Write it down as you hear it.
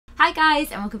Hi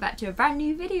guys, and welcome back to a brand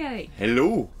new video.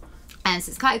 Hello. So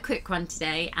it's quite a quick one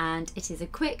today, and it is a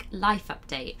quick life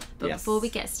update. But Yes. before we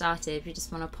get started, we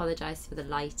just want to apologise for the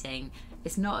lighting.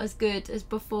 It's not as good as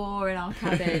before in our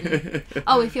cabin.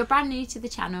 Oh, if you're brand new to the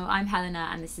channel, I'm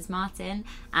Helena and this is Martyn,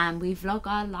 and we vlog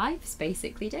our lives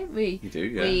basically, don't we? We do,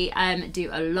 yeah. We do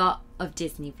a lot of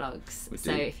Disney vlogs. We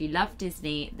So do. if you love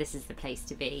Disney, this is the place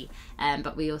to be.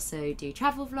 But we also do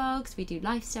travel vlogs, we do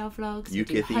lifestyle vlogs, we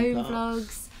do UK theme home parks.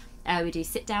 vlogs. We do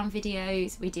sit-down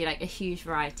videos. We do like a huge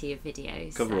variety of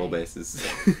videos. Cover all bases.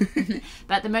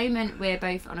 But at the moment, we're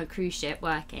both on a cruise ship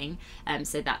working,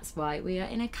 so that's why we are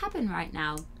in a cabin right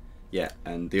now. Yeah,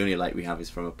 and the only light we have is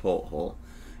from a porthole,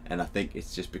 and I think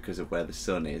it's just because of where the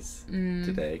sun is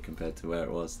today compared to where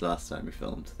it was the last time we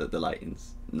filmed that the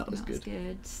lighting's not as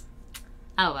good.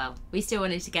 Oh well, we still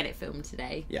wanted to get it filmed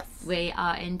today. Yes. We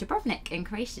are in Dubrovnik in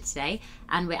Croatia today,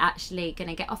 and we're actually going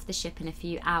to get off the ship in a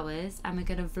few hours, and we're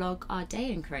going to vlog our day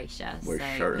in Croatia. We're so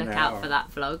sure look now. out for that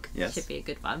vlog. Yes. Should be a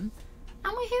good one.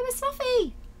 And we're here with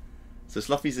Slothy. So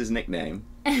Slothy's his nickname.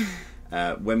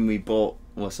 When we bought,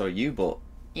 you bought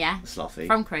Yeah. Slothy.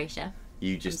 From Croatia.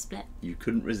 You From just Split. you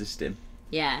couldn't resist him.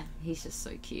 Yeah, he's just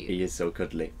so cute. He is so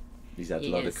cuddly. He's had a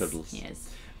lot of cuddles. He is.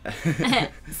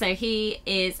 So he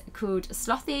is called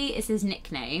Slothy, is his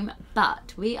nickname,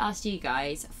 but we asked you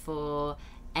guys for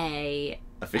a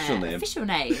Official name. Official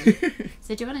name.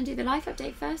 So do you want to do the life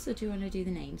update first, or do you want to do the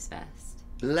names first?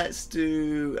 Let's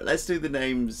do the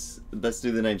names. Let's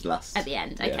do the names last. At the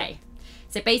end, Yeah. okay.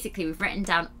 So basically we've written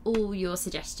down all your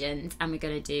suggestions, and we're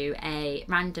going to do a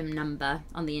random number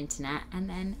on the internet, and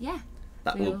then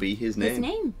That will be his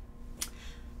name.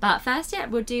 But first,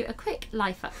 we'll do a quick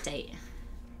life update.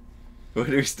 Where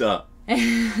do we start?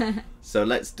 So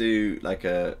let's do like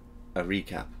a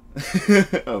recap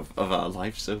of our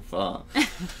life so far.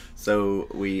 So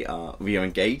we are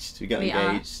engaged. We got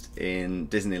engaged in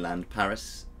Disneyland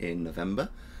Paris in November,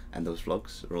 and those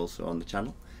vlogs are also on the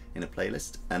channel in a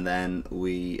playlist. And then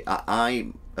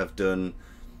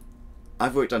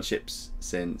I've worked on ships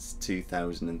since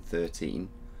 2013.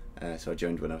 So I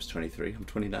joined when I was 23. I'm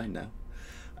 29 now,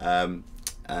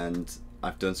 and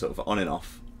I've done sort of on and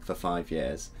off for 5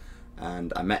 years,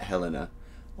 and I met Helena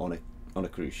on a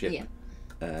cruise ship.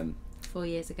 Yeah. 4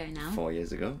 years ago now. 4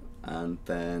 years ago, and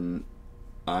then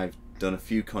I've done a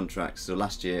few contracts. So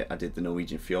last year I did the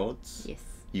Norwegian fjords. Yes.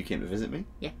 You came to visit me.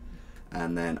 Yeah.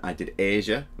 And then I did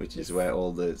Asia, which is where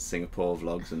all the Singapore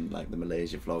vlogs and like the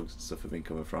Malaysia vlogs and stuff have been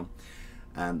coming from.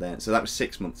 And then so that was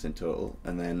 6 months in total,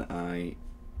 and then I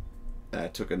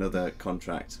took another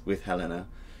contract with Helena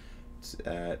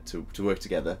to work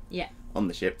together. Yeah. On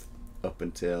the ship up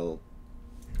until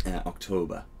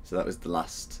October. So that was the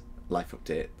last life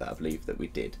update that I believe that we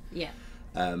did. Yeah.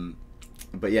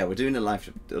 But yeah, we're doing a life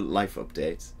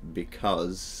update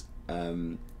because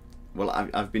well,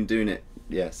 I've been doing it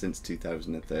since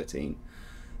 2013,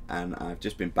 and I've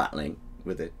just been battling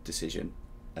with a decision,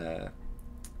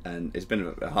 and it's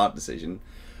been a hard decision,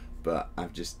 but I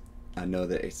know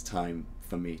that it's time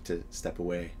for me to step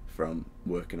away from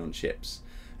working on ships,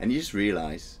 and you just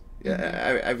realise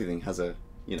everything has a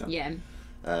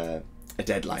a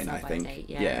deadline. I think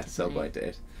sell by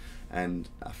date, and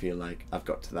I feel like I've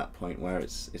got to that point where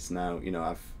it's now, you know,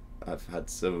 I've had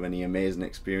so many amazing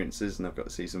experiences, and I've got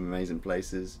to see some amazing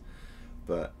places,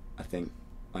 but I think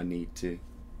I need to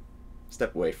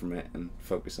step away from it and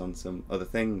focus on some other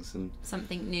things and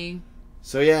something new.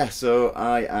 So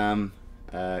I am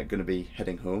going to be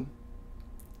heading home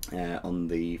on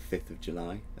the 5th of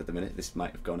July at the minute. This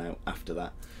might have gone out after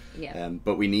that. Yeah.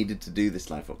 But we needed to do this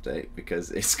life update because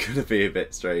it's going to be a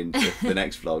bit strange if the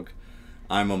next vlog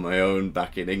I'm on my own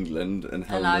back in England and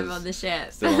Helena's I'm on the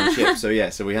ship. still on the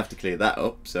ship. So we have to clear that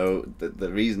up. So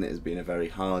the reason it has been a very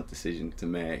hard decision to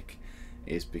make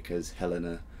is because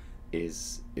Helena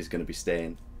is going to be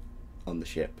staying on the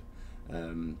ship,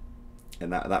 and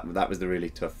that was the really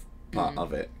tough part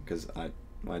of it, because I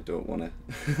don't want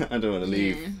to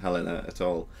leave Helena at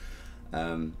all.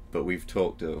 But we've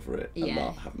talked over it a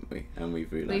lot, haven't we? And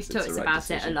we've realised it's the right about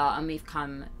decision. it a lot, and we've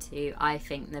come to, I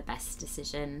think, the best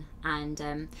decision.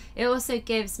 And it also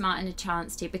gives Martyn a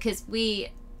chance to, because we,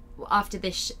 after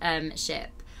this ship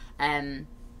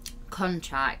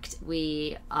contract,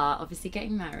 we are obviously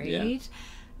getting married.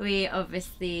 We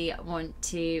obviously want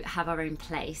to have our own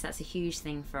place. That's a huge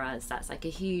thing for us. That's like a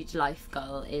huge life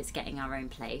goal, is getting our own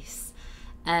place,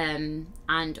 and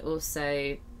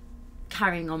also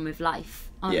carrying on with life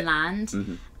on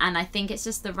land. And I think it's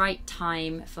just the right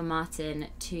time for Martyn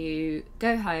to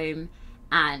go home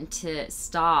and to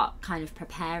start kind of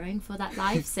preparing for that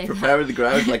life. So preparing the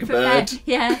ground like a bird.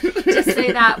 Yeah, just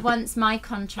so that once my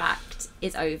contract contract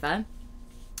is over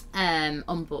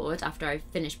on board, after I've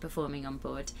finished performing on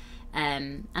board,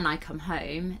 and I come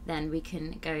home, then we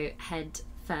can go head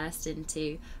first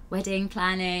into wedding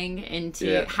planning,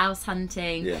 into house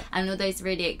hunting, and all those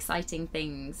really exciting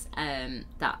things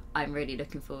that I'm really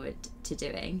looking forward to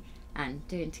doing and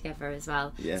doing together as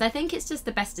well. So I think it's just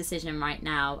the best decision right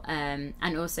now.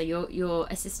 And also your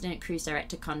assistant cruise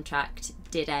director contract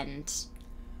did end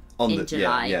in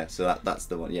July. So that's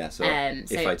the one. So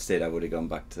if I'd stayed, I would have gone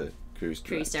back to cruise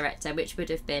director, which would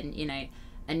have been, you know,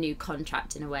 a new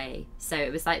contract in a way. So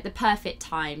it was like the perfect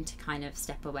time to kind of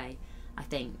step away, I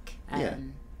think.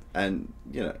 And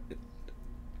you know,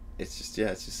 it's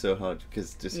just so hard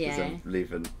because I'm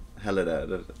leaving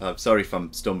Helena. I'm sorry if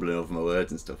I'm stumbling over my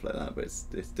words and stuff like that, but it's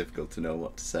difficult to know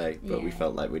what to say. But we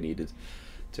felt like we needed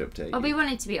to update. Well, we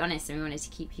wanted to be honest, and we wanted to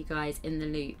keep you guys in the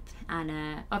loop.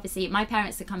 And obviously, my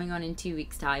parents are coming on in 2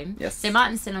 weeks' time. Yes. So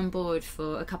Martyn's still on board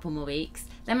for a couple more weeks.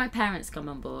 Then my parents come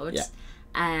on board. Yeah.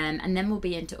 And then we'll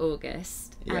be into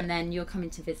August, and then you're coming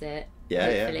to visit.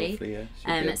 Hopefully,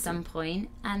 at some point,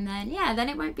 and then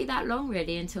it won't be that long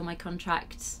really until my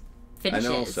contract finishes.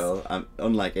 And also,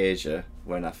 unlike Asia,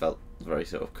 when I felt very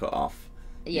sort of cut off,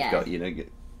 you've got, you know,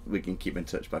 we can keep in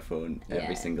touch by phone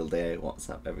every single day,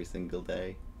 WhatsApp every single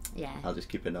day. Yeah, I'll just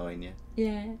keep annoying you.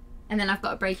 Yeah, and then I've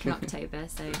got a break in October,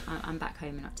 so I'm back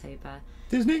home in October.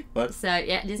 Disney? What? So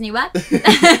Disney what?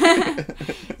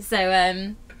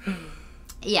 So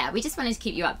yeah, we just wanted to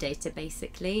keep you updated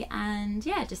basically, and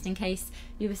just in case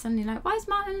you were suddenly like, why is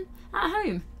Martyn at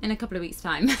home in a couple of weeks'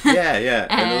 time?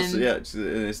 And also,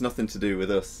 it's nothing to do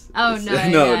with us. Oh, it's, no,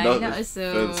 not at all.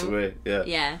 Furthest away.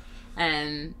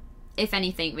 If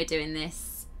anything, we're doing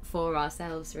this for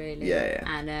ourselves really.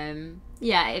 And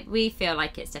we feel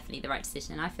like it's definitely the right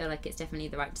decision. I feel like it's definitely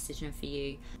the right decision for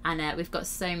you, and we've got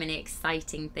so many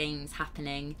exciting things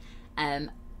happening.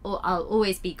 I'll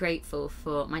always be grateful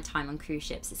for my time on cruise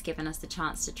ships. It's given us the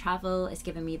chance to travel. It's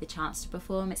given me the chance to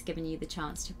perform. It's given you the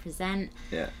chance to present.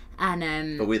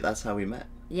 And but that's how we met.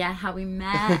 Yeah, how we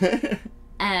met.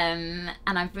 And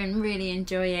I've been really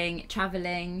enjoying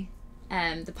traveling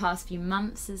the past few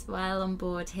months as well on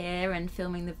board here and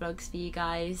filming the vlogs for you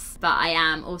guys. But I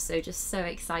am also just so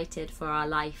excited for our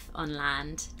life on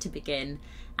land to begin,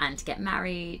 and to get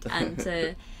married, and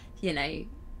to, you know,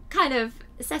 kind of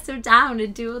settle down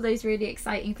and do all those really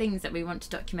exciting things that we want to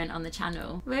document on the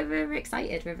channel. We're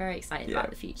excited. We're very excited about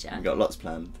the future. We've got lots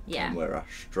planned. And we're a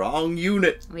strong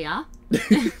unit. We are.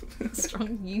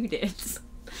 Strong unit.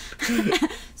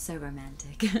 So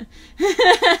romantic.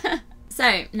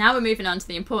 So now we're moving on to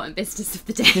the important business of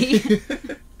the day,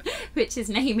 which is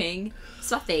naming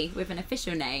Slothy with an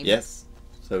official name. Yes.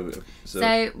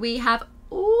 So we have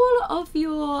all of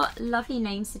your lovely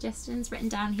name suggestions written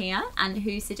down here and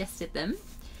who suggested them.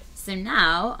 So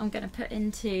now I'm going to put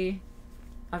into...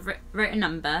 I've wrote a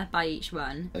number by each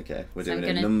one. Okay, we're doing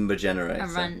a number generator. A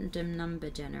random number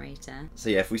generator. So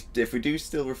yeah, if we do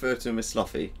still refer to him as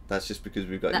Slothy, that's just because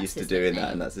we've got used to doing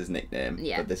that, and that's his nickname.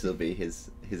 Yeah. But this will be his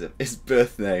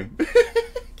birth name.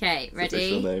 Okay, ready?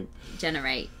 Official name.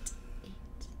 Generate.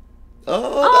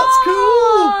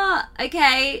 Oh, that's cool!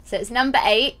 Okay, so it's number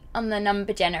 8 on the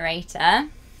number generator.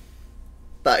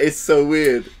 That is so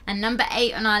weird. And number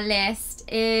 8 on our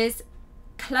list is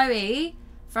Chloe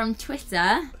from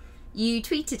Twitter. You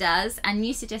tweeted us and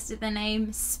you suggested the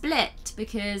name Split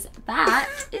because that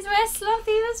is where Slothy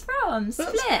was from.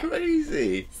 Split. That's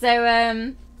crazy.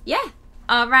 So,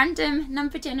 our random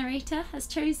number generator has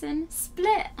chosen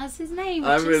Split as his name,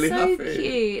 which I'm really is so happy.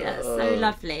 cute. That's so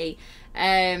lovely.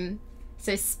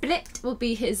 So Split will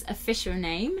be his official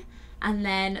name, and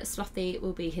then Slothy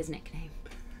will be his nickname.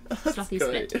 Slothy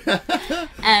great.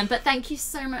 Split. But thank you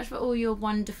so much for all your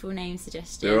wonderful name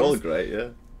suggestions. They're all great, yeah.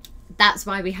 That's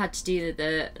why we had to do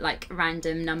the like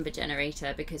random number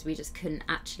generator, because we just couldn't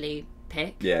actually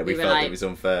pick. Yeah, we felt it was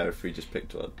unfair if we just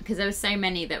picked one. Because there were so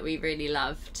many that we really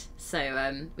loved.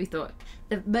 So we thought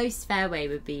the most fair way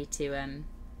would be to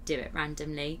do it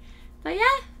randomly. But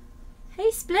yeah. Hey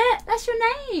Split, that's your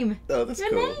name. Oh, that's your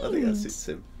cool. Name. I think that suits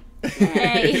him.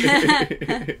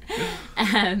 Yay.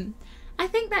 I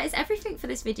think that is everything for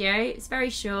this video. It's very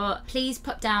short. Please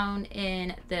put down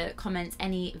in the comments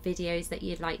any videos that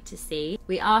you'd like to see.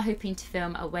 We are hoping to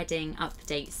film a wedding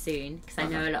update soon, because I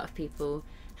know a lot of people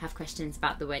have questions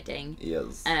about the wedding.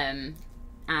 Yes. And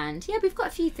yeah, we've got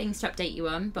a few things to update you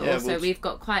on, but also we've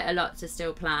got quite a lot to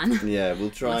still plan. Yeah,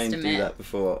 we'll try and do that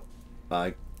before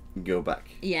I go back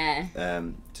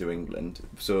to England.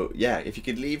 So yeah, if you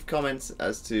could leave comments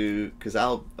as to, because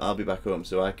I'll be back home,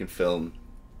 so I can film.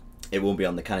 It won't be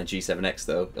on the Canon G7X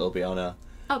though, it'll be on a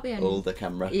I'll be on older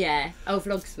camera. Yeah. Oh,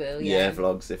 vlogs will. Yeah,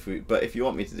 vlogs. But if you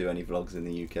want me to do any vlogs in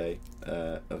the UK,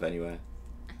 of anywhere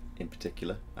in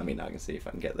particular, I mean, I can see if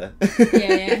I can get there.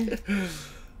 Yeah.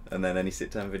 And then any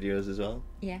sit down videos as well.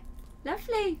 Yeah.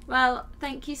 Lovely. Well,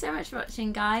 thank you so much for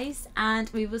watching, guys, and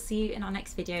we will see you in our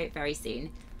next video very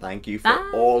soon. Thank you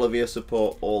for all of your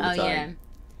support all the time. Yeah.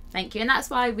 Thank you. And that's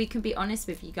why we can be honest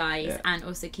with you guys and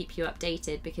also keep you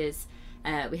updated, because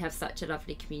we have such a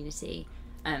lovely community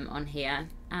on here.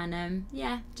 And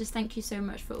yeah, just thank you so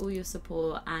much for all your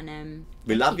support. And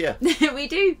we love you. We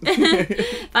do.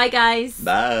 Bye, guys.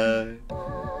 Bye.